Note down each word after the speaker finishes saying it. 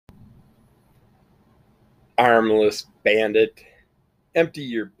armless bandit, empty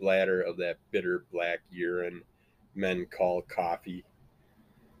your bladder of that bitter black urine men call coffee.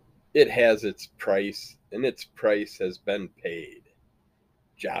 It has its price, and its price has been paid.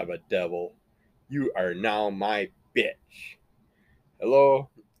 Java Devil, you are now my bitch. Hello,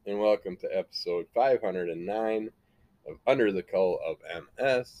 and welcome to episode 509 of Under the Cull of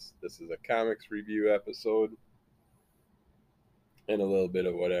MS. This is a comics review episode and a little bit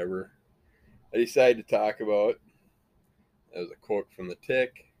of whatever I decided to talk about. That was a quote from the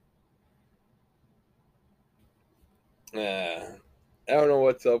Tick. I don't know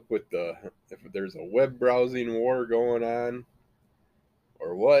what's up with if there's a web browsing war going on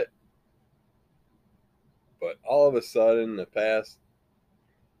or what, but all of a sudden, the past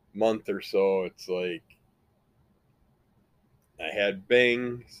month or so, it's like I had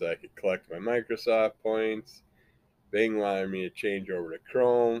Bing so I could collect my Microsoft points. Bing wanted me to change over to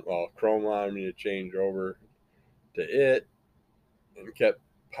Chrome. Well, Chrome wanted me to change over to it and kept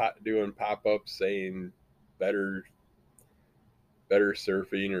doing pop-ups saying better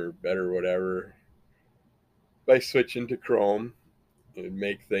surfing or better whatever. By switching to Chrome, it would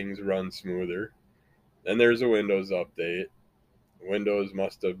make things run smoother. Then there's a Windows update. Windows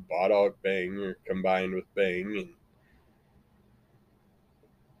must have bought out Bing or combined with Bing, and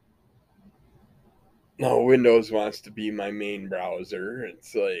no, Windows wants to be my main browser.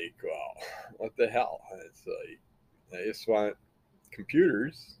 It's like, well, what the hell? It's like, I just want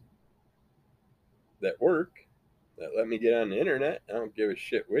computers that work, that let me get on the internet. I don't give a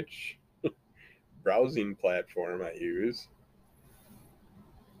shit which browsing platform I use.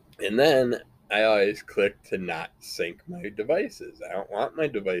 And then I always click to not sync my devices. I don't want my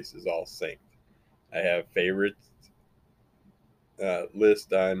devices all synced. I have favorites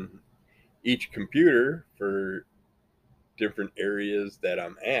list on each computer for different areas that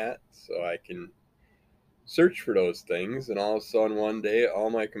I'm at, so I can search for those things, and all of a sudden one day all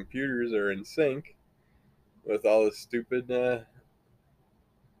my computers are in sync with all the stupid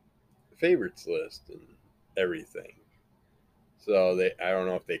favorites list and everything. So I don't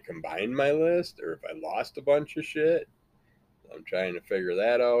know if they combined my list or if I lost a bunch of shit. I'm trying to figure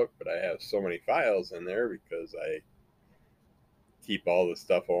that out, but I have so many files in there because I keep all the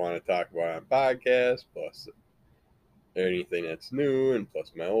stuff I want to talk about on podcasts, plus anything that's new, and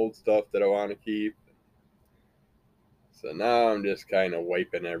plus my old stuff that I want to keep. So now I'm just kind of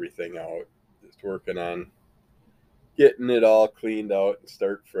wiping everything out, just working on getting it all cleaned out and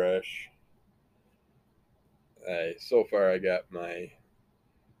start fresh. So far I got my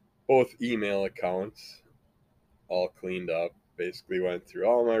both email accounts all cleaned up. Basically went through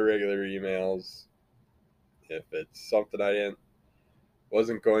all my regular emails. If it's something I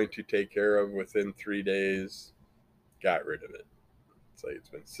wasn't going to take care of within 3 days, got rid of it. It's like it's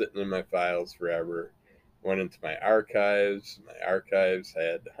been sitting in my files forever. Went into my archives. My archives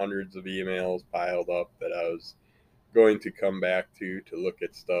had hundreds of emails piled up that I was going to come back to look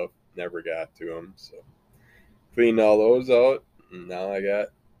at stuff. Never got to them. So cleaned all those out. And now I got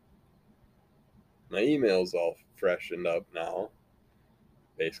my emails all freshened up now.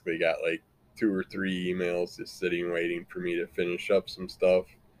 Basically got like 2 or 3 emails just sitting waiting for me to finish up some stuff.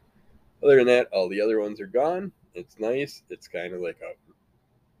 Other than that, all the other ones are gone. It's nice. It's kind of like a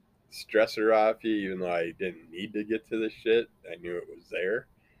stressor off you, even though I didn't need to get to this shit. I knew it was there,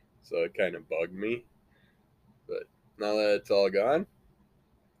 so it kind of bugged me. But now that it's all gone,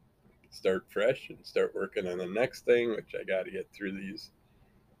 start fresh and start working on the next thing, which I got to get through these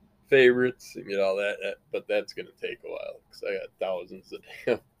favorites and get all that. But that's going to take a while because I got thousands of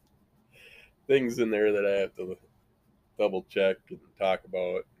damn things in there that I have to double check and talk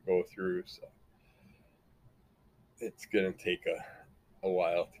about, go through. So it's going to take a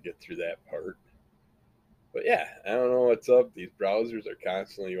while to get through that part. But yeah, I don't know what's up. These browsers are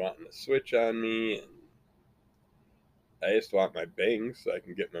constantly wanting to switch on me, and I just want my Bing so I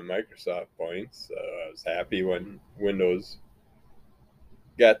can get my Microsoft points. So I was happy when Windows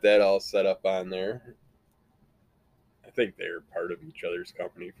got that all set up on there. I think they were part of each other's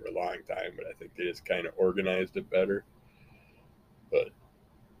company for a long time, but I think they just kind of organized it better. But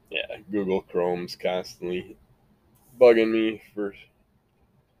yeah, Google Chrome's constantly bugging me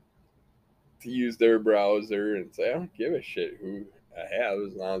to use their browser, and say I don't give a shit who I have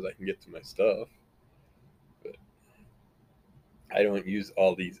as long as I can get to my stuff. But I don't use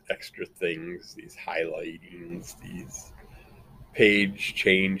all these extra things, these highlightings, these page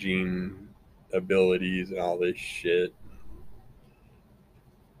changing abilities, and all this shit.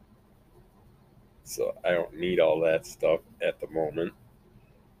 So I don't need all that stuff at the moment.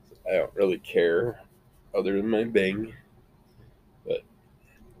 I don't really care other than my Bing. But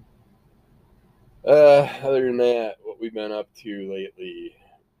Other than that, what we've been up to lately,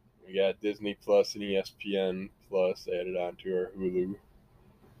 we got Disney Plus and ESPN Plus added onto our Hulu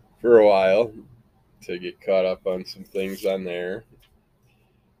for a while to get caught up on some things on there.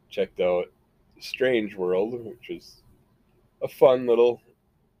 Checked out Strange World, which is a fun little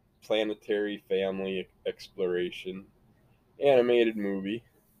planetary family exploration animated movie.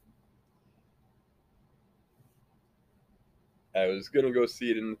 I was gonna go see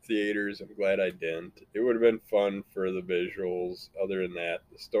it in the theaters. I'm glad I didn't. It would have been fun for the visuals. Other than that,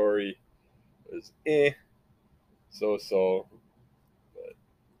 the story was so. But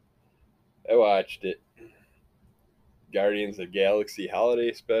I watched it. Guardians of the Galaxy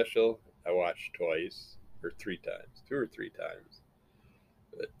Holiday Special. I watched twice or three times, two or three times.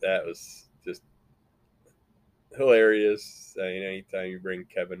 But that was just hilarious. I mean, anytime you bring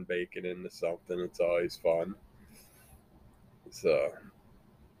Kevin Bacon into something, it's always fun. So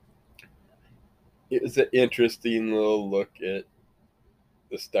it was an interesting little look at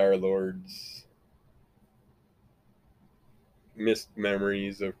the Star Lord's missed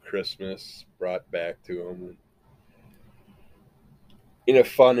memories of Christmas brought back to him in a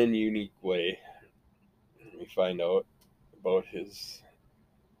fun and unique way. We find out about his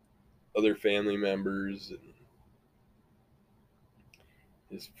other family members and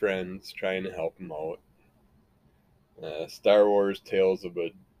his friends trying to help him out. Star Wars Tales of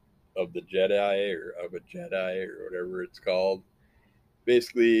the Jedi or of a Jedi or whatever it's called.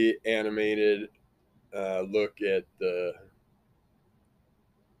 Basically, animated look at the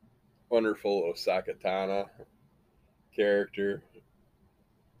wonderful Osaka Tana character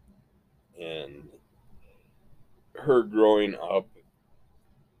and her growing up,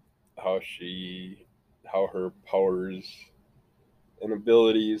 how she, how her powers and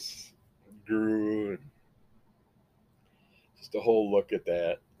abilities grew, and just a whole look at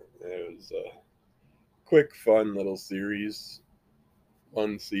that. It was a quick, fun little series.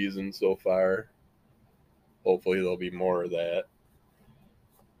 One season so far. Hopefully, there'll be more of that.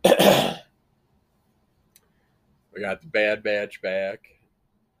 We got the Bad Batch back.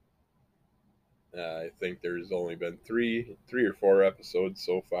 I think there's only been three or four episodes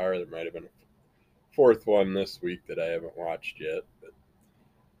so far. There might have been a fourth one this week that I haven't watched yet. But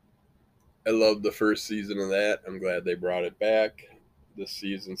I loved the first season of that. I'm glad they brought it back. This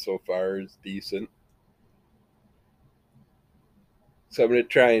season so far is decent. So I'm going to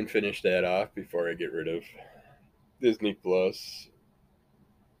try and finish that off before I get rid of Disney Plus.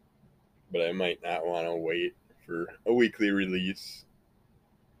 But I might not want to wait for a weekly release.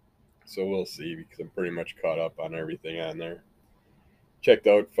 So we'll see because I'm pretty much caught up on everything on there. Checked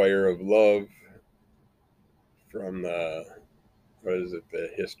out Fire of Love from the, what is it, the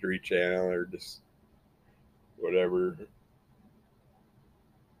History Channel or just whatever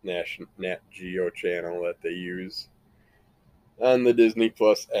Nat Geo channel that they use on the Disney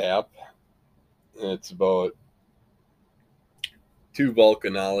Plus app. And it's about two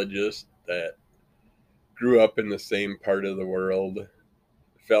volcanologists that grew up in the same part of the world,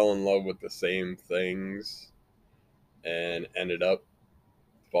 fell in love with the same things, and ended up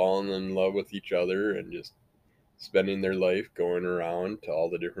falling in love with each other and just spending their life going around to all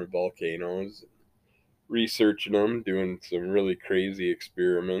the different volcanoes, researching them, doing some really crazy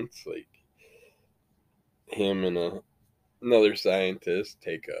experiments, like him and another scientist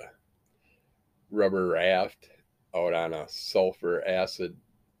take a rubber raft out on a sulfur acid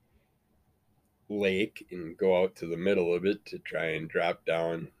lake and go out to the middle of it to try and drop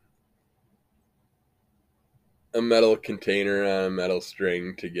down a metal container on a metal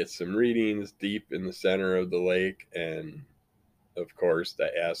string to get some readings deep in the center of the lake. And of course,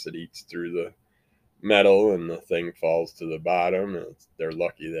 the acid eats through the metal and the thing falls to the bottom. And they're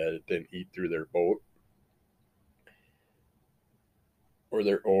lucky that it didn't eat through their boat or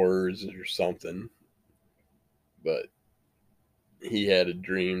their oars or something. But he had a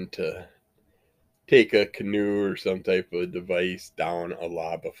dream to take a canoe or some type of device down a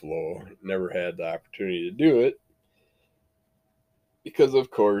lava flow. Never had the opportunity to do it because, of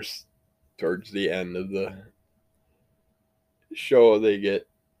course, towards the end of the show, they get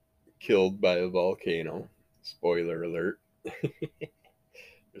killed by a volcano. Spoiler alert.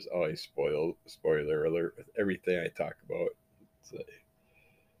 There's always spoiler alert with everything I talk about. So,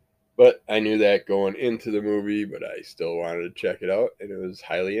 but I knew that going into the movie, but I still wanted to check it out, and it was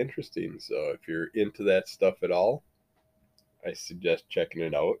highly interesting. So if you're into that stuff at all, I suggest checking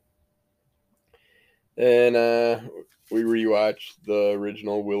it out. And we rewatched the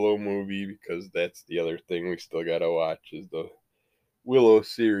original Willow movie because that's the other thing we still gotta watch is the Willow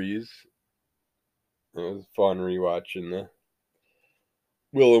series. It was fun rewatching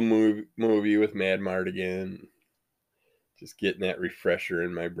Willow movie with Madmartigan. Just getting that refresher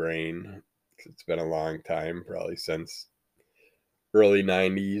in my brain. It's been a long time, probably since early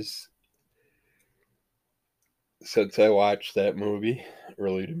 90s since I watched that movie,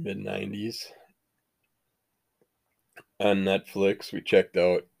 early to mid 90s. On Netflix, we checked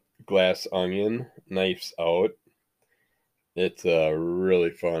out Glass Onion, Knives Out. It's a really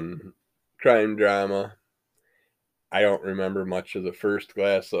fun crime drama. I don't remember much of the first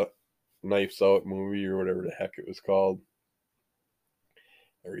Knives Out movie or whatever the heck it was called.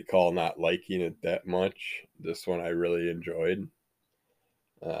 I recall not liking it that much. This one I really enjoyed.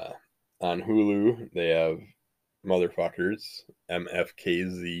 Uh, on Hulu, they have Motherfuckers,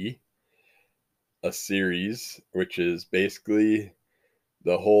 MFKZ, a series which is basically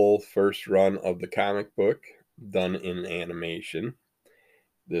the whole first run of the comic book done in animation.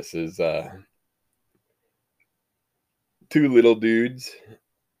 This is two little dudes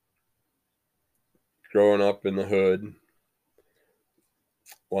growing up in the hood.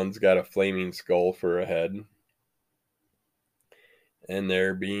 One's got a flaming skull for a head. And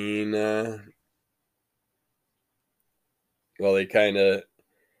they're being, they kind of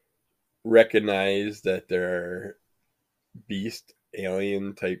recognize that there are beast,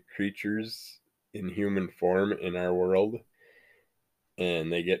 alien type creatures in human form in our world.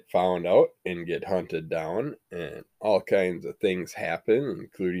 And they get found out and get hunted down. And all kinds of things happen,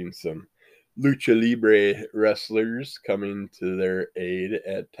 including some lucha libre wrestlers coming to their aid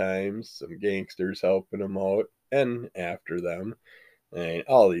at times, some gangsters helping them out and after them. And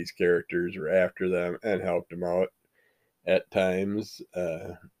all these characters were after them and helped them out at times.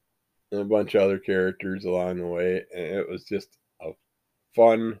 And a bunch of other characters along the way. And it was just a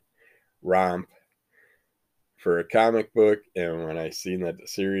fun romp for a comic book. And when I seen that the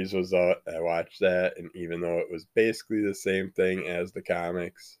series was out, I watched that. And even though it was basically the same thing as the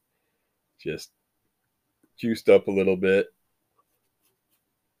comics, just juiced up a little bit,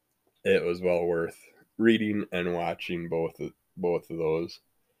 it was well worth reading and watching both of those.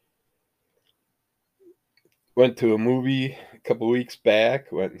 Went to a movie a couple weeks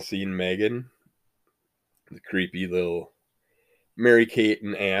back. Went and seen Megan, the creepy little Mary-Kate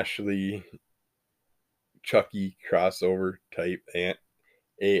and Ashley Chucky crossover type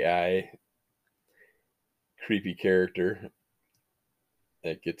AI creepy character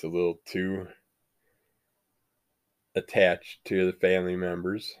that gets a little too attached to the family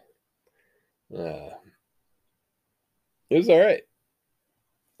members. It was all right.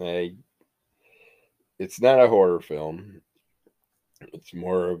 It's not a horror film. It's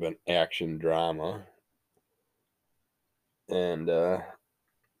more of an action drama. And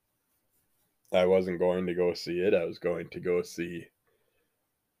I wasn't going to go see it. I was going to go see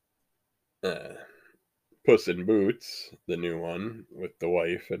Puss in Boots, the new one, with the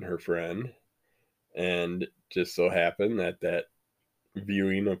wife and her friend. And just so happened that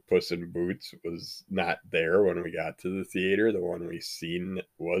viewing of Puss in Boots was not there when we got to the theater. The one we seen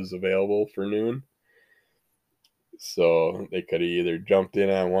was available for noon. So they could have either jumped in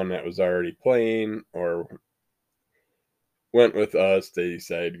on one that was already playing or went with us. They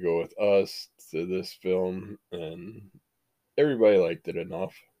decided to go with us to this film, and everybody liked it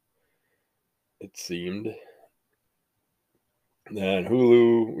enough, it seemed. Then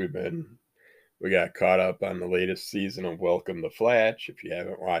Hulu, we got caught up on the latest season of Welcome to Flatch. If you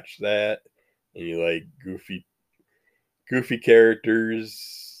haven't watched that and you like goofy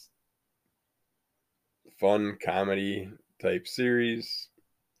characters, fun comedy type series,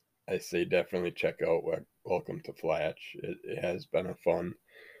 I say definitely check out Welcome to Flatch. It has been a fun,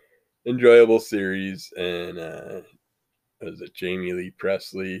 enjoyable series, and was it Jamie Lee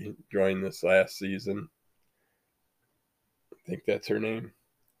Presley joined this last season? I think that's her name.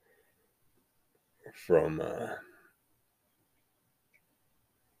 From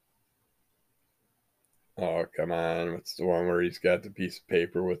oh come on, what's the one where he's got the piece of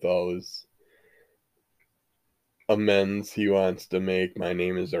paper with all his amends he wants to make? My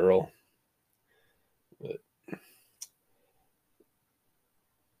Name is Earl. But,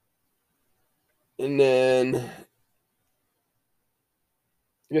 and then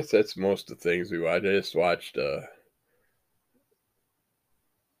I guess that's most of the things we watched. I just watched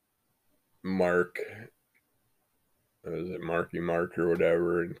Mark, was it Marky Mark or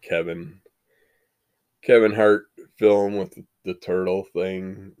whatever, and Kevin Hart film with the turtle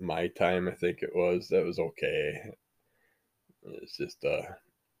thing. My Time, I think it was. That was okay. It's just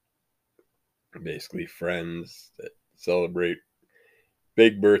basically friends that celebrate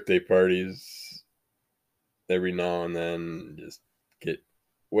big birthday parties every now and then, just get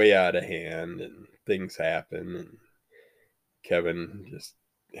way out of hand and things happen, and Kevin just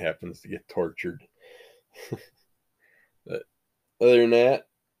happens to get tortured. But other than that,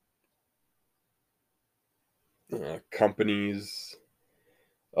 companies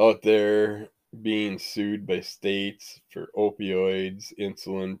out there being sued by states for opioids,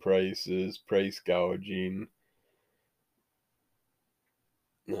 insulin prices, price gouging,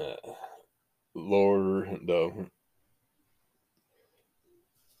 lower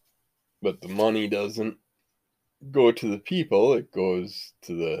but the money doesn't go to the people. It goes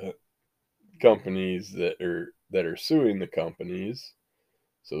to the companies that are suing the companies.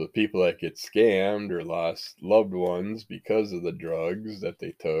 So the people that get scammed or lost loved ones because of the drugs that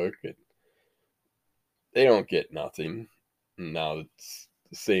they took, they don't get nothing. Now it's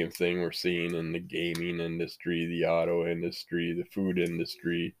the same thing we're seeing in the gaming industry, the auto industry, the food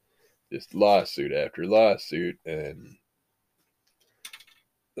industry, just lawsuit after lawsuit, and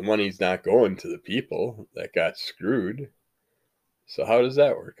the money's not going to the people that got screwed. So how does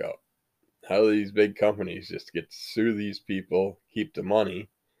that work out? How do these big companies just get to sue these people, keep the money,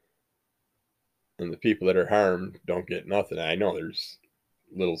 and the people that are harmed don't get nothing? I know there's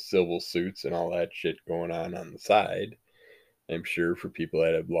little civil suits and all that shit going on the side, I'm sure, for people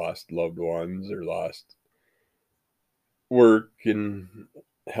that have lost loved ones or lost work and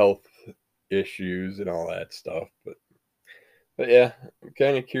health issues and all that stuff. But yeah, I'm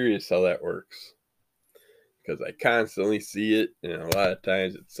kind of curious how that works, because I constantly see it, and a lot of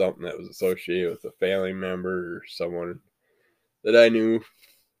times it's something that was associated with a family member or someone that I knew,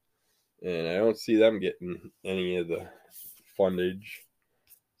 and I don't see them getting any of the fundage.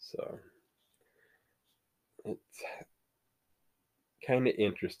 So it's kind of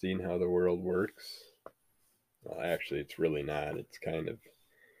interesting how the world works. Well, actually, it's really not. It's kind of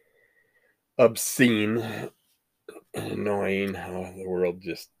obscene and annoying how the world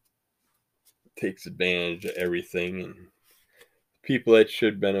just takes advantage of everything, and people that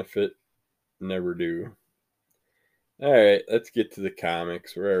should benefit never do. All right, let's get to the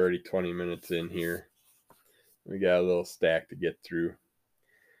comics. We're already 20 minutes in here. We got a little stack to get through.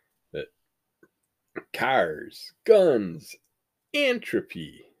 But cars, guns,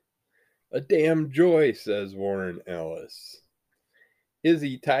 entropy. A damn joy, says Warren Ellis.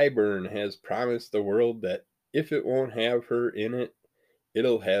 Izzy Tyburn has promised the world that if it won't have her in it,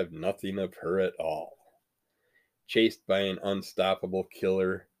 it'll have nothing of her at all. Chased by an unstoppable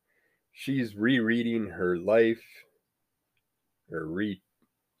killer, she's rereading her life, or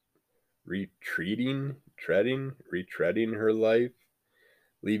retreading her life,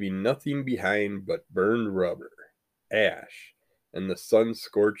 leaving nothing behind but burned rubber, ash, and the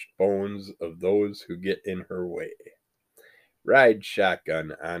sun-scorched bones of those who get in her way. Ride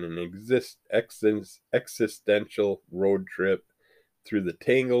shotgun on an existential road trip through the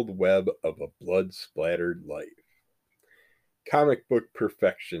tangled web of a blood-splattered life. Comic book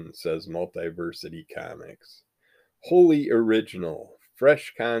perfection, says Multiversity Comics. Wholly original,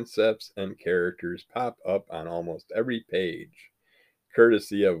 fresh concepts and characters pop up on almost every page,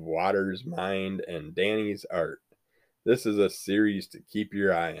 courtesy of Waters' mind and Danny's art. This is a series to keep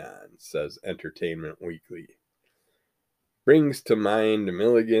your eye on, says Entertainment Weekly. Brings to mind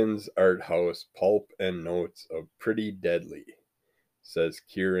Milligan's art house pulp and notes of Pretty Deadly, says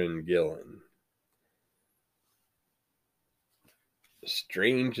Kieran Gillen.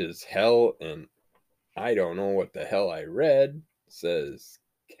 Strange as hell, and I don't know what the hell I read, says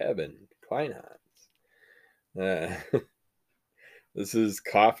Kevin Kleinhans. This is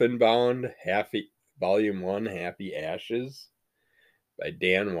Coffin Bound, Volume 1, Happy Ashes, by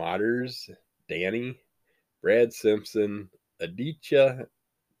Dan Waters, Danny, Brad Simpson, Aditya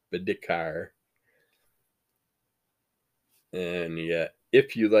Bidikar. And yet,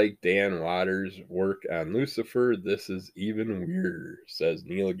 if you like Dan Waters' work on Lucifer, this is even weirder, says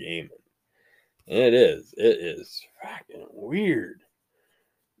Neil Gaiman. And it is fucking weird.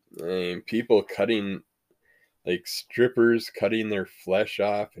 I mean, people cutting, like strippers cutting their flesh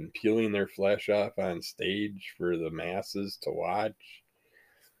off and peeling their flesh off on stage for the masses to watch.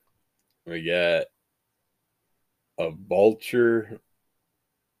 We got a vulture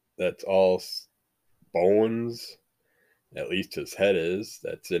that's all bones, at least his head is,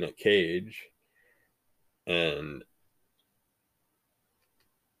 that's in a cage. And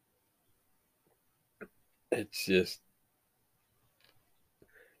it's just,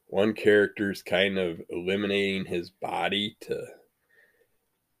 one character's kind of eliminating his body to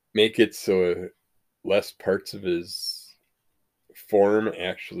make it so less parts of his form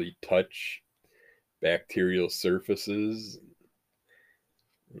actually touch bacterial surfaces.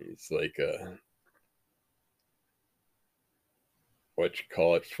 It's like a, what you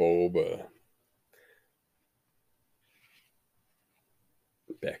call it, phobe,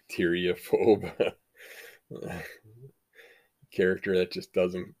 bacteriophobe character that just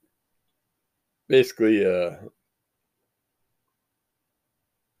doesn't basically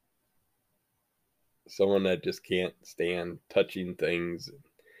someone that just can't stand touching things,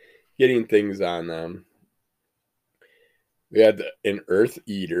 getting things on them. We had an Earth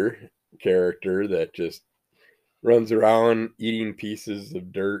Eater character that just runs around eating pieces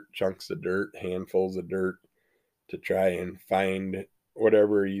of dirt, chunks of dirt, handfuls of dirt to try and find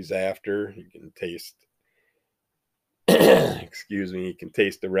whatever he's after. You can taste, excuse me, you can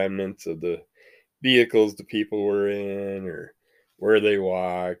taste the remnants of the vehicles the people were in, or where they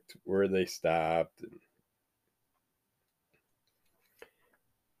walked, where they stopped.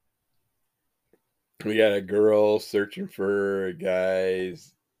 We got a girl searching for a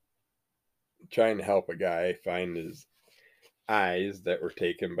guy's, trying to help a guy find his eyes that were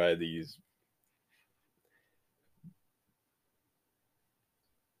taken by these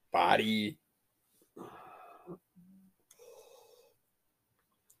body,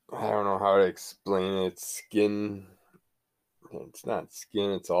 I don't know how to explain it. Skin. It's not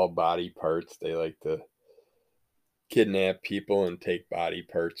skin, it's all body parts. They like to kidnap people and take body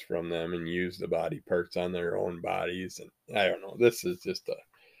parts from them and use the body parts on their own bodies. And I don't know. This is just a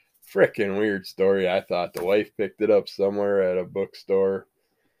freaking weird story. I thought the wife picked it up somewhere at a bookstore.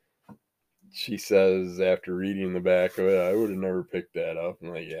 She says after reading the back of it, I would have never picked that up. I'm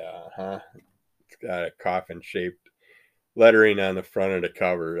like, yeah, huh? It's got a coffin shaped lettering on the front of the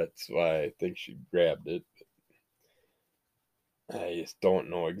cover. That's why I think she grabbed it. I just don't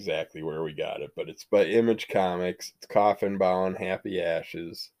know exactly where we got it, but it's by Image Comics. It's Coffin Bound, Happy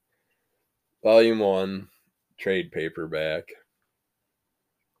Ashes, Volume 1, trade paperback.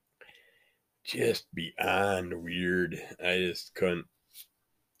 Just beyond weird. I just couldn't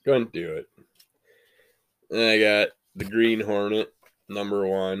do it. And I got the Green Hornet,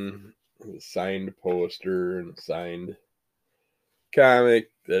 #1, signed poster and signed comic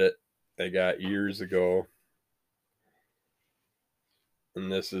that I got years ago. And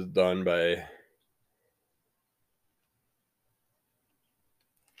this is done by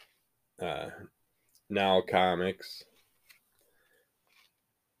Now Comics.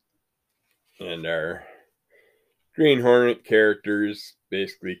 And our Green Hornet characters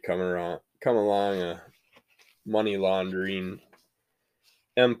basically come along a money laundering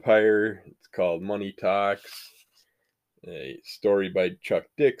empire. It's called Money Talks. A story by Chuck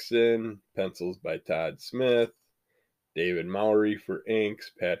Dixon, pencils by Todd Smith, David Mowry for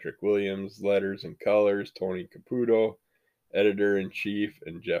inks, Patrick Williams, letters and colors, Tony Caputo, editor-in-chief,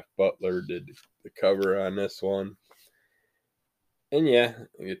 and Jeff Butler did the cover on this one. And yeah,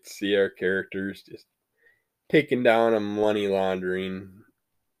 you get to see our characters just taking down a money laundering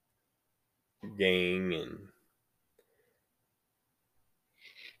gang, and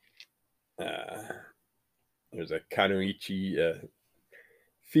there's a Kanoichi,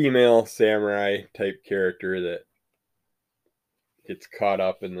 female samurai type character that gets caught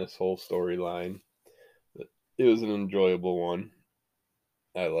up in this whole storyline. It was an enjoyable one.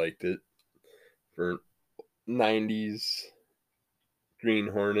 I liked it for 90s Green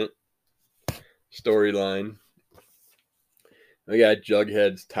Hornet storyline. I got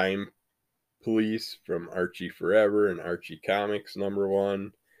Jughead's Time Police from Archie Forever and Archie Comics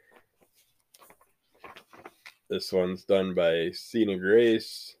 #1. This one's done by Cena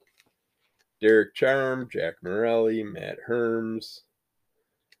Grace, Derek Charm, Jack Morelli, Matt Herms,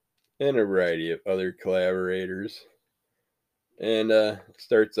 and a variety of other collaborators. And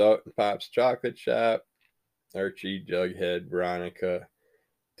starts out in Pop's Chocolate Shop. Archie, Jughead, Veronica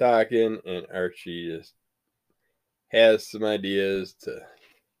talking, and Archie just has some ideas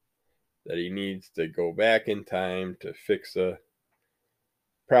that he needs to go back in time to fix a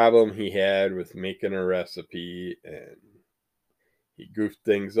problem he had with making a recipe, and he goofed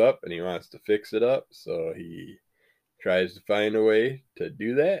things up and he wants to fix it up, so he tries to find a way to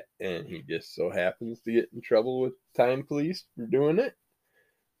do that, and he just so happens to get in trouble with Time Police for doing it.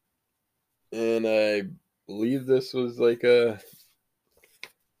 And I believe this was like a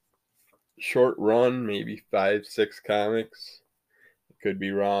short run, maybe 5-6 comics. I could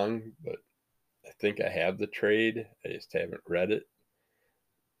be wrong, but I think I have the trade. I just haven't read it.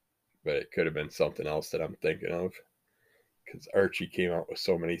 But it could have been something else that I'm thinking of, because Archie came out with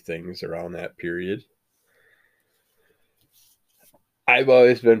so many things around that period. I've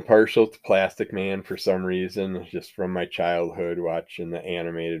always been partial to Plastic Man for some reason, just from my childhood watching the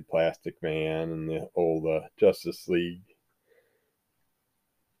animated Plastic Man and the old Justice League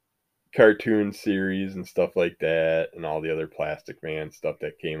cartoon series and stuff like that, and all the other Plastic Man stuff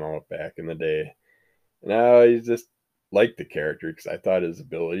that came out back in the day. And I always just liked the character because I thought his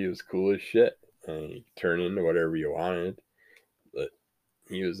ability was cool as shit. And he could turn into whatever you wanted. But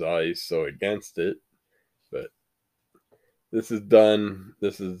he was always so against it. But this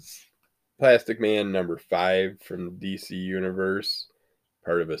is Plastic Man number 5 from the DC Universe,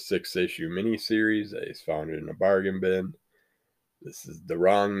 part of a 6-issue miniseries that is found in a bargain bin. This is The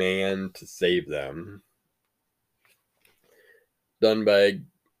Wrong Man to Save Them. Done by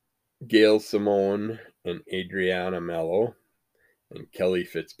Gail Simone and Adriana Mello and Kelly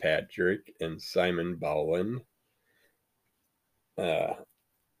Fitzpatrick and Simon Bowland.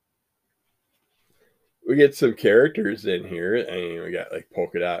 We get some characters in here. I mean, we got like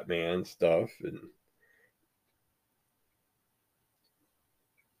Polka Dot Man stuff and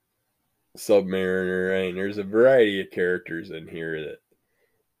Submariner. I mean, there's a variety of characters in here that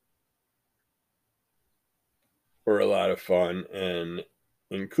were a lot of fun, and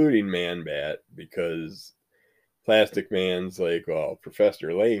including Man Bat, because Plastic Man's like, well, Professor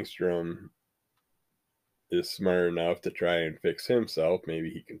Langstrom is smart enough to try and fix himself. Maybe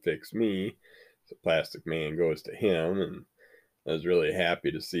he can fix me. So Plastic Man goes to him, and I was really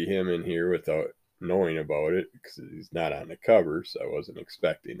happy to see him in here without knowing about it because he's not on the cover, so I wasn't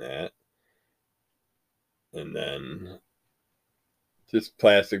expecting that. And then just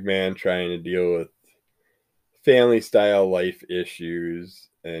Plastic Man trying to deal with family style life issues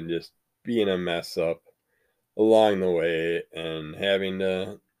and just being a mess up along the way and having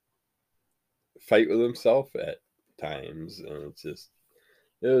to fight with himself at times. And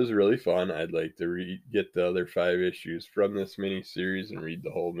it was really fun. I'd like to get the other 5 issues from this miniseries and read the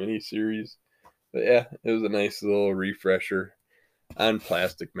whole miniseries. But yeah, it was a nice little refresher on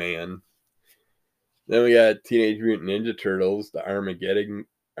Plastic Man. Then we got Teenage Mutant Ninja Turtles, the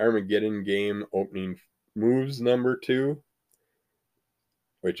Armageddon game opening moves number 2,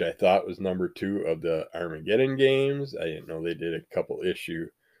 which I thought was number 2 of the Armageddon games. I didn't know they did a couple issue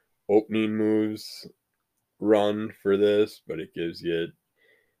opening moves run for this, but it gives you a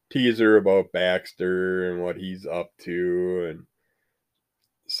teaser about Baxter and what he's up to and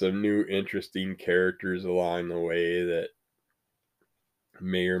some new interesting characters along the way that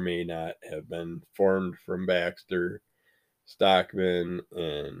may or may not have been formed from Baxter Stockman,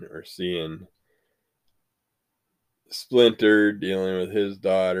 and we're seeing Splinter dealing with his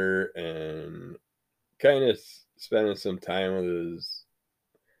daughter and kind of spending some time with his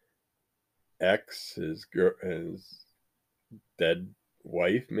ex, his dead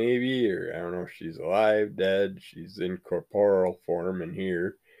wife, maybe, or I don't know if she's alive, dead. She's in corporeal form in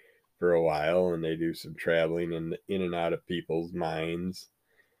here for a while, and they do some traveling in and out of people's minds.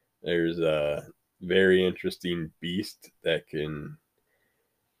 There's a very interesting beast that can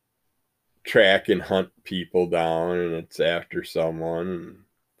track and hunt people down, and it's after someone.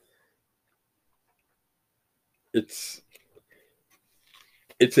 It's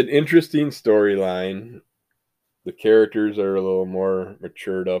an interesting storyline. The characters are a little more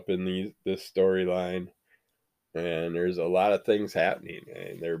matured up in this storyline, and there's a lot of things happening,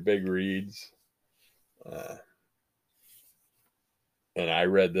 and they're big reads. And I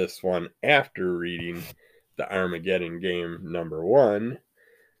read this one after reading the Armageddon game number 1,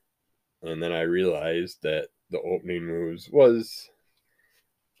 and then I realized that the opening moves was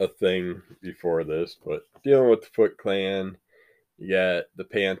a thing before this. But dealing with the Foot Clan, you got the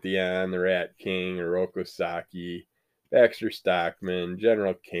Pantheon, the Rat King, Oroku Saki, Baxter Stockman,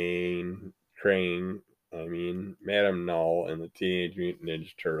 General Kane, Krang, Madame Null, and the Teenage Mutant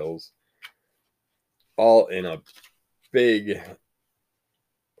Ninja Turtles, all in a big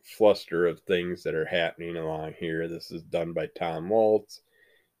fluster of things that are happening along here. This is done by Tom Waltz,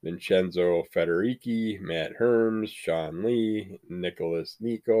 Vincenzo Federici, Matt Herms, Sean Lee, Nicholas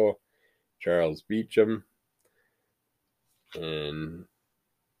Nico, Charles Beecham, and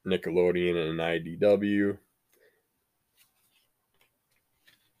Nickelodeon and IDW.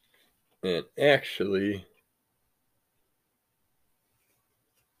 And actually,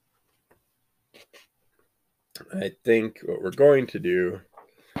 I think what we're going to do,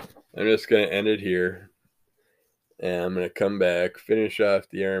 I'm just going to end it here. And I'm going to come back, finish off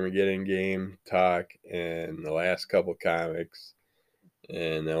the Armageddon game talk and the last couple comics.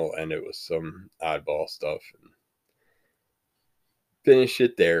 And then we'll end it with some oddball stuff and finish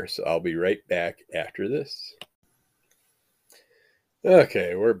it there. So I'll be right back after this.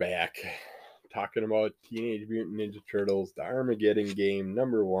 Okay, we're back. Talking about Teenage Mutant Ninja Turtles, the Armageddon game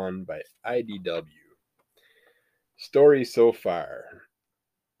number 1 by IDW. Story so far.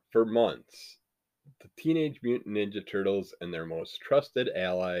 For months, the Teenage Mutant Ninja Turtles and their most trusted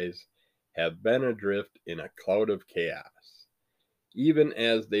allies have been adrift in a cloud of chaos. Even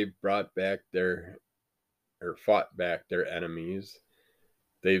as they've brought back their fought back their enemies,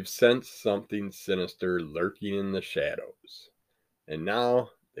 they've sensed something sinister lurking in the shadows, and now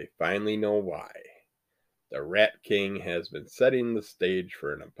they finally know why. The Rat King has been setting the stage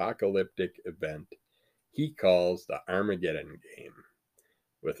for an apocalyptic event he calls the Armageddon game.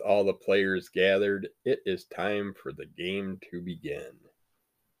 With all the players gathered, it is time for the game to begin.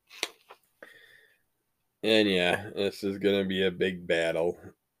 And yeah, this is going to be a big battle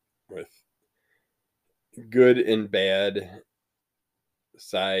with good and bad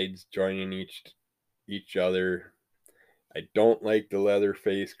sides joining each other. I don't like the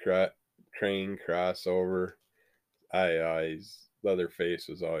Leatherface Crane crossover. Leatherface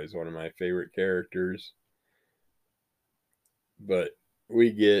was always one of my favorite characters. But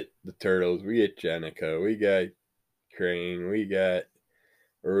we get the Turtles, we get Jennika, we got Crane, we got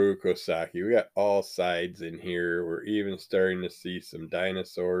Haruko Saki. We got all sides in here. We're even starting to see some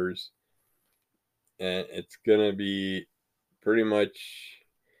dinosaurs. And it's going to be pretty much,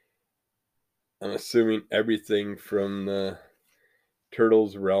 I'm assuming, everything from the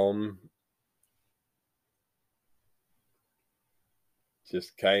Turtles realm.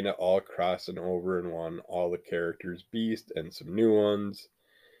 Just kind of all crossing over in one. All the characters, Beast, and some new ones.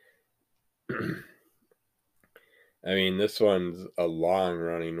 I mean, this one's a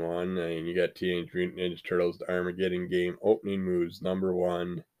long-running one. I mean, you got Teenage Mutant Ninja Turtles, the Armageddon game, opening moves, number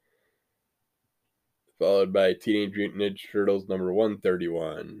 1. Followed by Teenage Mutant Ninja Turtles, number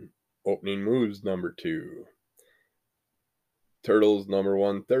 131. Opening moves, number 2. Turtles, number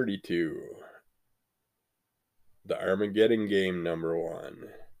 132. The Armageddon game, number 1.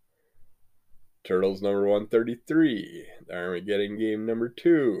 Turtles, number 133. The Armageddon game, number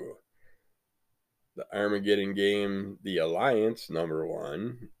 2. The Armageddon game, The Alliance, number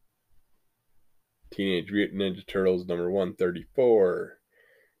 1. Teenage Mutant Ninja Turtles, number 134.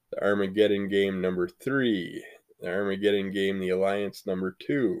 The Armageddon game, number 3. The Armageddon game, The Alliance, number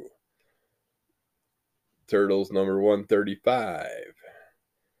 2. Turtles, number 135.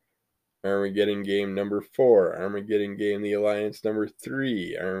 Armageddon game, number 4. Armageddon game, The Alliance, number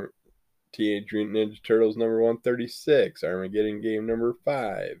 3. Teenage Mutant Ninja Turtles, number 136. Armageddon game, number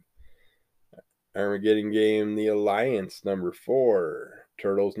 5. Armageddon game, The Alliance, number 4.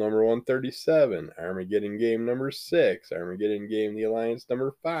 Turtles, number 137. Armageddon game, number 6. Armageddon game, The Alliance,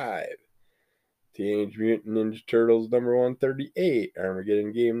 number 5. Teenage Mutant Ninja Turtles, number 138.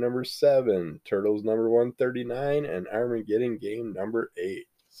 Armageddon game, number 7. Turtles, number 139. And Armageddon game, number 8.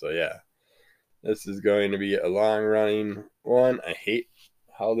 So yeah, this is going to be a long-running one. I hate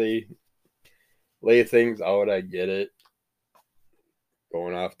how they lay things out. I get it.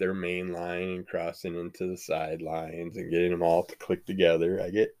 Going off their main line and crossing into the sidelines and getting them all to click together. I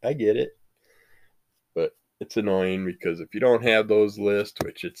get it. But it's annoying because if you don't have those lists,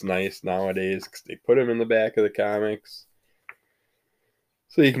 which it's nice nowadays because they put them in the back of the comics,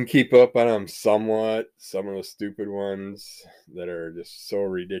 so you can keep up on them somewhat. Some of the stupid ones that are just so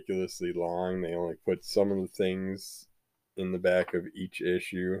ridiculously long, they only put some of the things in the back of each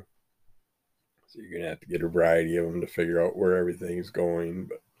issue. So you're going to have to get a variety of them to figure out where everything's going.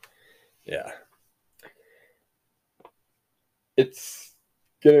 But yeah, it's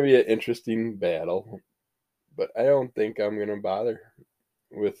going to be an interesting battle. But I don't think I'm going to bother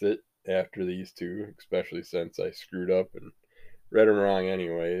with it after these two, especially since I screwed up and read them wrong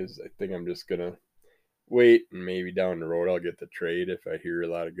anyways. I think I'm just going to wait, and maybe down the road I'll get the trade if I hear a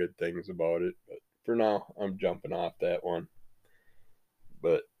lot of good things about it. But for now, I'm jumping off that one.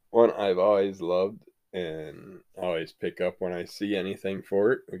 But one I've always loved and always pick up when I see anything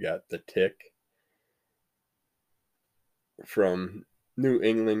for it, we got The Tick from New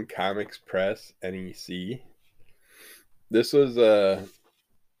England Comics Press, NEC. This was a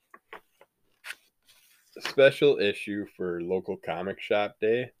special issue for local comic shop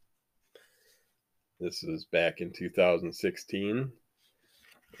day. This was back in 2016.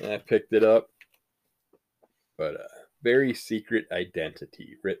 And I picked it up. But Very Secret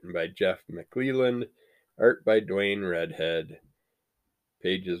Identity, written by Jeff McClelland, art by Dwayne Redhead.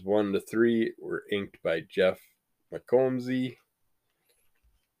 Pages 1 to 3 were inked by Jeff McComsey.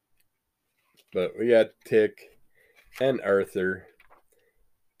 But we got Tick and Arthur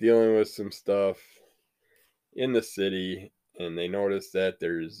dealing with some stuff in the city, and they notice that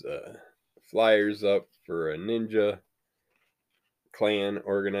there's flyers up for a ninja clan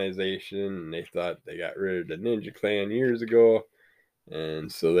organization, and they thought they got rid of the Ninja Clan years ago,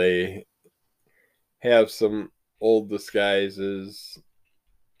 and so they have some old disguises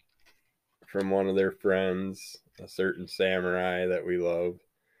from one of their friends, a certain samurai that we love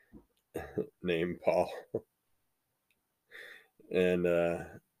named Paul. And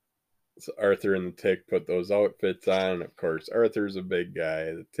So Arthur and the Tick put those outfits on. Of course, Arthur's a big guy.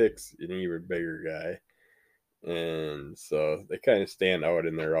 The Tick's an even bigger guy. And so they kind of stand out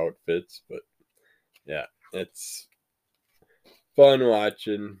in their outfits. But yeah, it's fun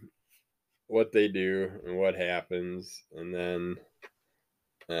watching what they do and what happens. And then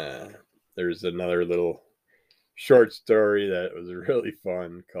there's another little short story that was really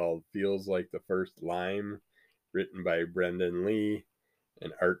fun called Feels Like the First Lime, written by Brendan Lee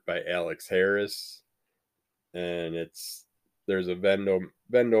and art by Alex Harris. And there's a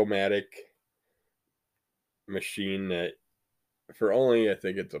Vendomatic machine that for only, I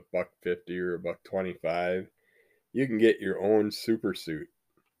think it's $1.50 or $1.25, you can get your own super suit,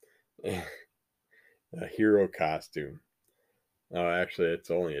 a hero costume. Oh, actually, it's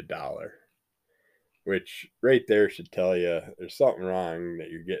only $1, which right there should tell you there's something wrong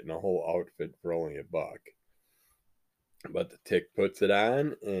that you're getting a whole outfit for only $1. But the Tick puts it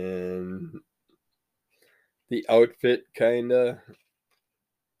on, and the outfit kind of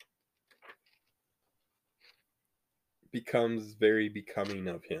becomes very becoming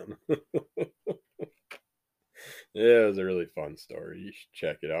of him. Yeah, it was a really fun story. You should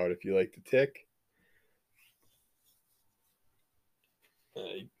check it out if you like the Tick.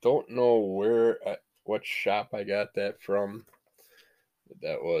 I don't know what shop I got that from.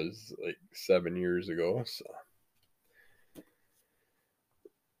 That was like 7 years ago. So,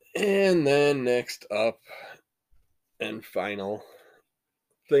 and then next up and final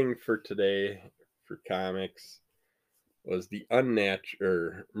thing for today for comics was the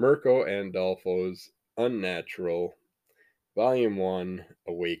Mirko Andolfo's Unnatural Volume 1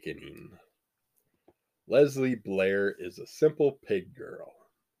 Awakening. Leslie Blair is a simple pig girl.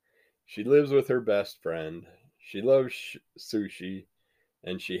 She lives with her best friend. She loves sushi,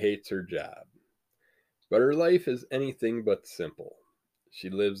 and she hates her job. But her life is anything but simple. She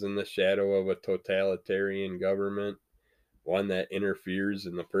lives in the shadow of a totalitarian government, one that interferes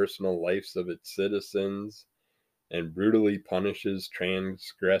in the personal lives of its citizens and brutally punishes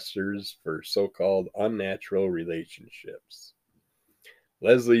transgressors for so-called unnatural relationships.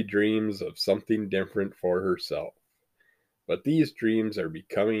 Leslie dreams of something different for herself, but these dreams are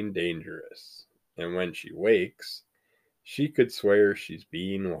becoming dangerous, and when she wakes, she could swear she's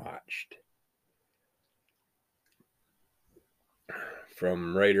being watched.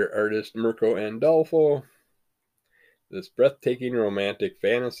 From writer-artist Mirko Andolfo, this breathtaking romantic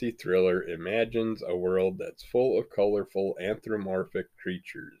fantasy thriller imagines a world that's full of colorful anthropomorphic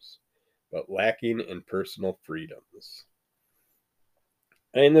creatures, but lacking in personal freedoms.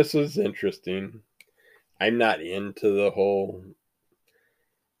 And this was interesting. I'm not into the whole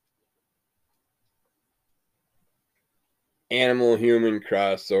animal-human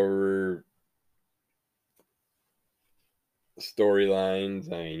crossover storylines.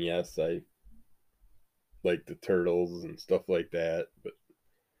 I mean, yes, I like the turtles and stuff like that, but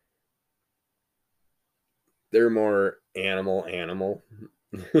they're more animal. I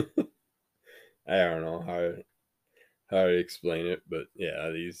don't know how to explain it, but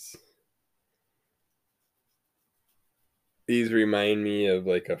yeah, these remind me of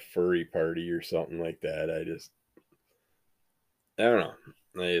like a furry party or something like that. I don't know.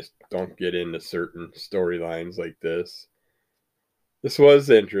 I just don't get into certain storylines like this. This was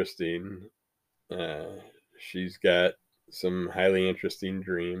interesting. She's got some highly interesting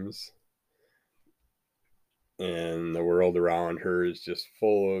dreams, and the world around her is just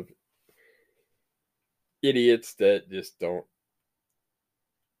full of idiots that just don't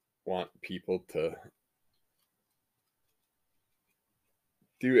want people to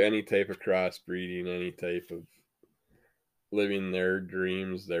do any type of crossbreeding, any type of living their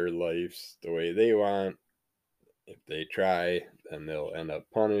dreams, their lives the way they want. If they try, then they'll end up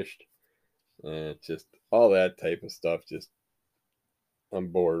punished. And it's just all that type of stuff. Just, I'm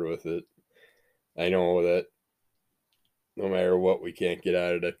bored with it. I know that no matter what, we can't get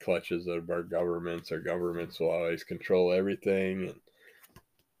out of the clutches of our governments. Our governments will always control everything and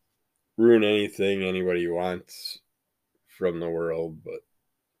ruin anything anybody wants from the world. But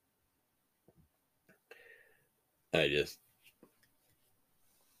I just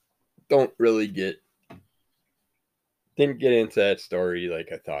don't really didn't get into that story like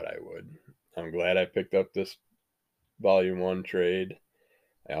I thought I would. I'm glad I picked up this volume 1 trade.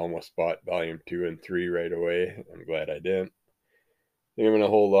 I almost bought volume 2 and 3 right away. I'm glad I didn't. I think I'm going to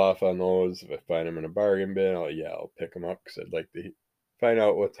hold off on those. If I find them in a bargain bin, I'll pick them up because I'd like to find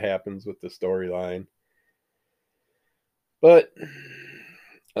out what happens with the storyline. But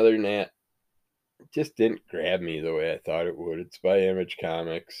other than that, it just didn't grab me the way I thought it would. It's by Image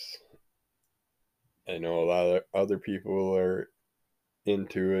Comics. I know a lot of other people are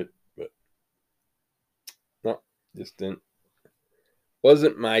into it, but Just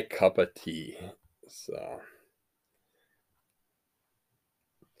wasn't my cup of tea. So,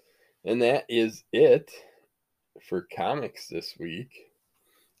 and that is it for comics this week.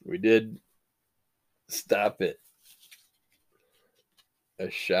 We did stop at a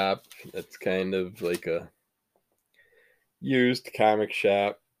shop that's kind of like a used comic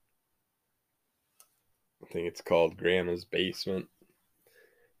shop. I think it's called Grandma's Basement,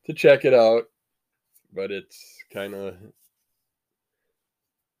 to check it out, but it's kind of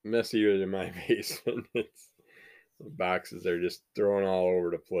messier than my basement. It's the boxes are just thrown all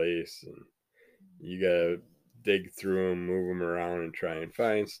over the place, and you gotta dig through them, move them around, and try and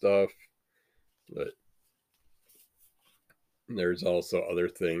find stuff. But there's also other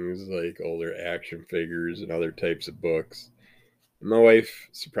things like older action figures and other types of books. My wife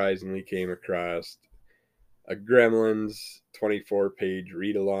surprisingly came across a Gremlins 24-page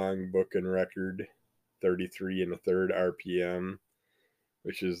read-along book and record, 33 and a third RPM,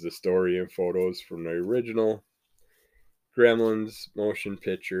 which is the story and photos from the original Gremlins motion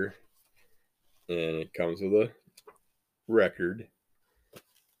picture, and it comes with a record,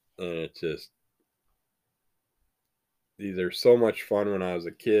 and it just, these are so much fun. When I was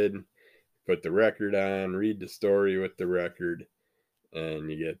a kid, put the record on, read the story with the record, and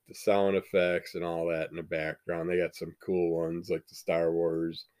you get the sound effects and all that in the background. They got some cool ones like the Star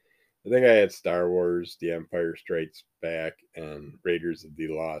Wars. I think I had Star Wars, The Empire Strikes Back, and Raiders of the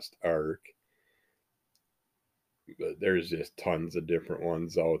Lost Ark. But there's just tons of different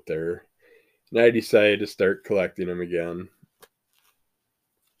ones out there. And I decided to start collecting them again,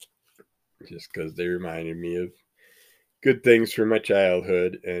 just because they reminded me of good things from my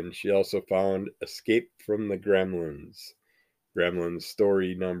childhood. And she also found Escape from the Gremlins. Gremlins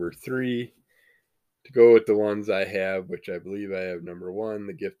story number 3, to go with the ones I have, which I believe I have number 1,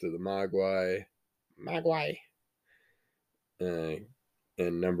 The Gift of the Mogwai. And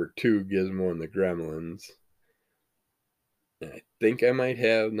number 2, Gizmo and the Gremlins. And I think I might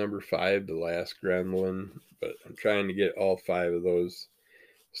have number 5, The Last Gremlin, but I'm trying to get all 5 of those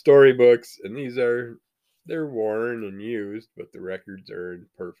storybooks, and they're worn and used, but the records are in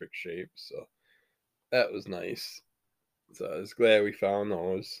perfect shape, so that was nice. So I was glad we found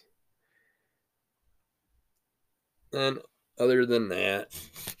those. And other than that,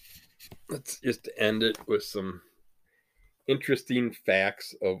 let's just end it with some interesting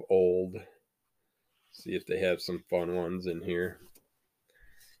facts of old. See if they have some fun ones in here.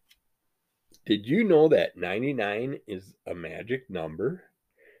 Did you know that 99 is a magic number?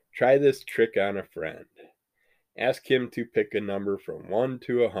 Try this trick on a friend. Ask him to pick a number from 1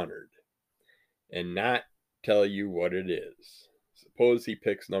 to 100 and not tell you what it is. Suppose he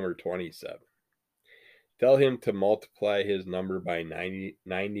picks number 27. Tell him to multiply his number by 99.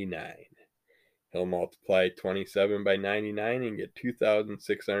 He'll multiply 27 by 99 and get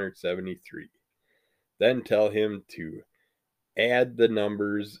 2,673. Then tell him to add the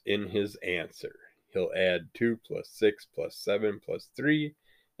numbers in his answer. He'll add 2 plus 6 plus 7 plus 3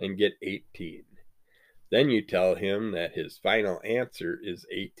 and get 18. Then you tell him that his final answer is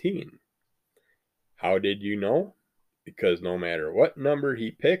 18. How did you know? Because no matter what number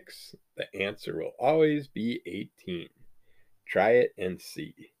he picks, the answer will always be 18. Try it and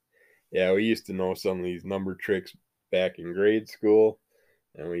see. Yeah, we used to know some of these number tricks back in grade school,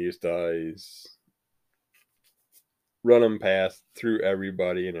 and we used to always run them past through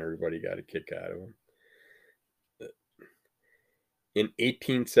everybody, and everybody got a kick out of them. In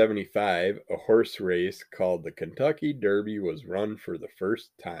 1875, a horse race called the Kentucky Derby was run for the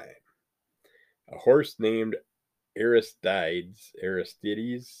first time. A horse named Aristides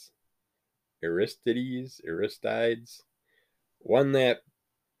won that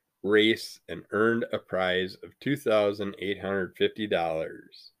race and earned a prize of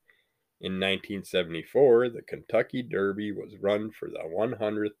 $2,850. In 1974, the Kentucky Derby was run for the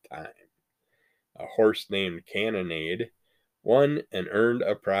 100th time. A horse named Cannonade won and earned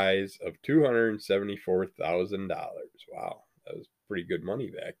a prize of $274,000. Wow, that was pretty good money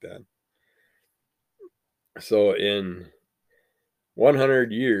back then. So in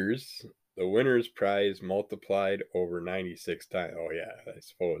 100 years, the winner's prize multiplied over 96 times. Oh yeah, I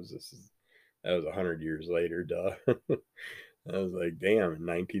suppose that was 100 years later, duh. I was like, damn, in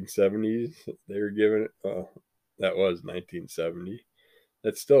 1970s, they were giving it, that was 1970.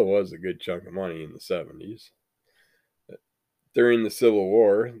 That still was a good chunk of money in the 70s. During the Civil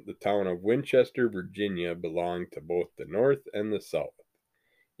War, the town of Winchester, Virginia belonged to both the North and the South.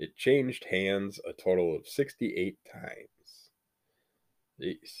 It changed hands a total of 68 times.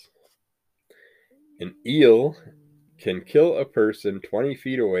 Jeez. An eel can kill a person 20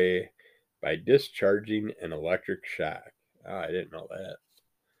 feet away by discharging an electric shock. Oh, I didn't know that.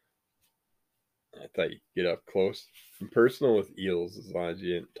 I thought you could get up close and personal with eels as long as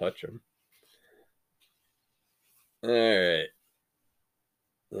you didn't touch them. All right.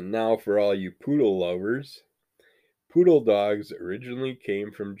 And now for all you poodle lovers. Poodle dogs originally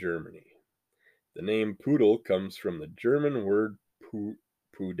came from Germany. The name poodle comes from the German word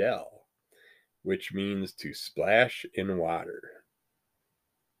pudel, which means to splash in water.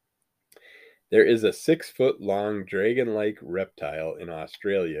 There is a 6-foot-long dragon-like reptile in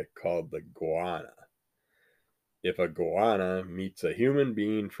Australia called the goanna. If a goanna meets a human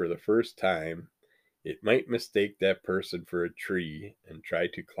being for the first time, it might mistake that person for a tree and try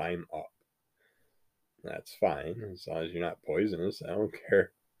to climb up. That's fine, as long as you're not poisonous. I don't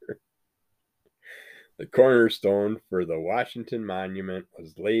care. The cornerstone for the Washington Monument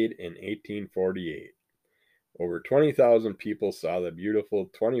was laid in 1848. Over 20,000 people saw the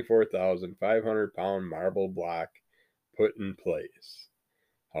beautiful 24,500-pound marble block put in place.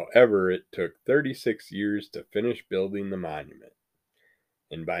 However, it took 36 years to finish building the monument,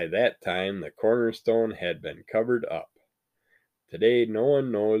 and by that time the cornerstone had been covered up. Today, no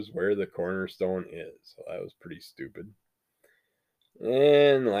one knows where the cornerstone is, so that was pretty stupid.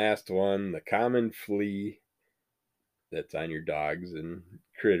 And last one, the common flea that's on your dogs and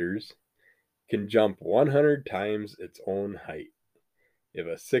critters can jump 100 times its own height. If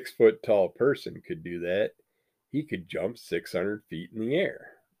a 6-foot tall person could do that, he could jump 600 feet in the air.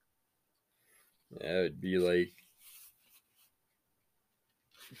 That would be like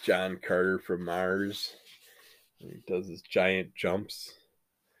John Carter from Mars. He does his giant jumps.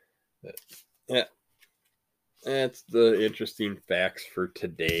 But, yeah, that's the interesting facts for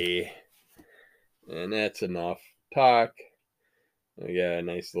today. And that's enough talk. We got a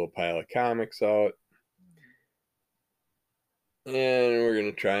nice little pile of comics out. And we're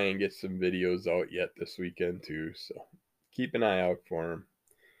going to try and get some videos out yet this weekend too. So keep an eye out for them.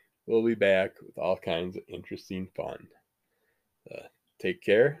 We'll be back with all kinds of interesting fun. Take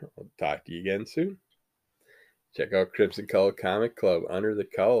care. I'll talk to you again soon. Check out Crimson Cull Comic Club, Under the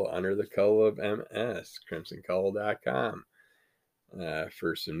Cull of MS, crimsoncull.com,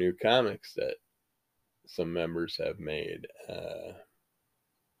 for some new comics that some members have made.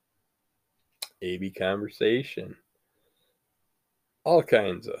 AB Conversation. All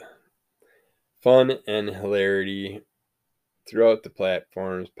kinds of fun and hilarity throughout the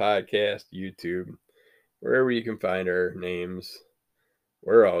platforms, podcast, YouTube, wherever you can find our names.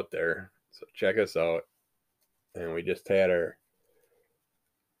 We're out there. So check us out. And we just had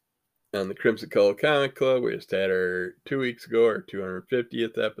on the Crimson Cull Comic Club, we just had our 2 weeks ago, our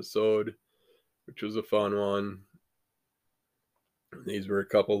 250th episode, which was a fun one. These were a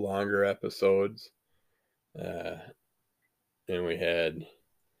couple longer episodes. And we had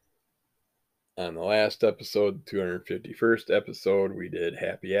on the last episode, 251st episode, we did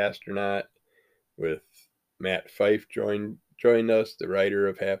Happy Astronaut with Matt Fife joined us, the writer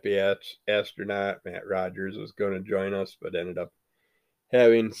of Happy Astronaut. Matt Rogers was going to join us, but ended up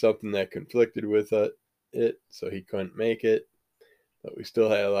having something that conflicted with it, so he couldn't make it. But we still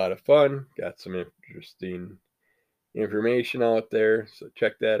had a lot of fun. Got some interesting information out there, so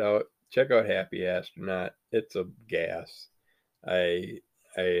check that out. Check out Happy Astronaut. It's a gas. I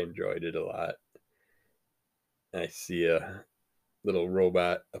enjoyed it a lot. I see a little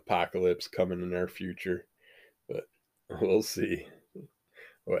robot apocalypse coming in our future, but we'll see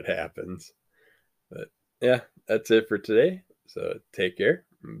what happens. But yeah, that's it for today. So take care.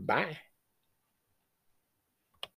 Bye.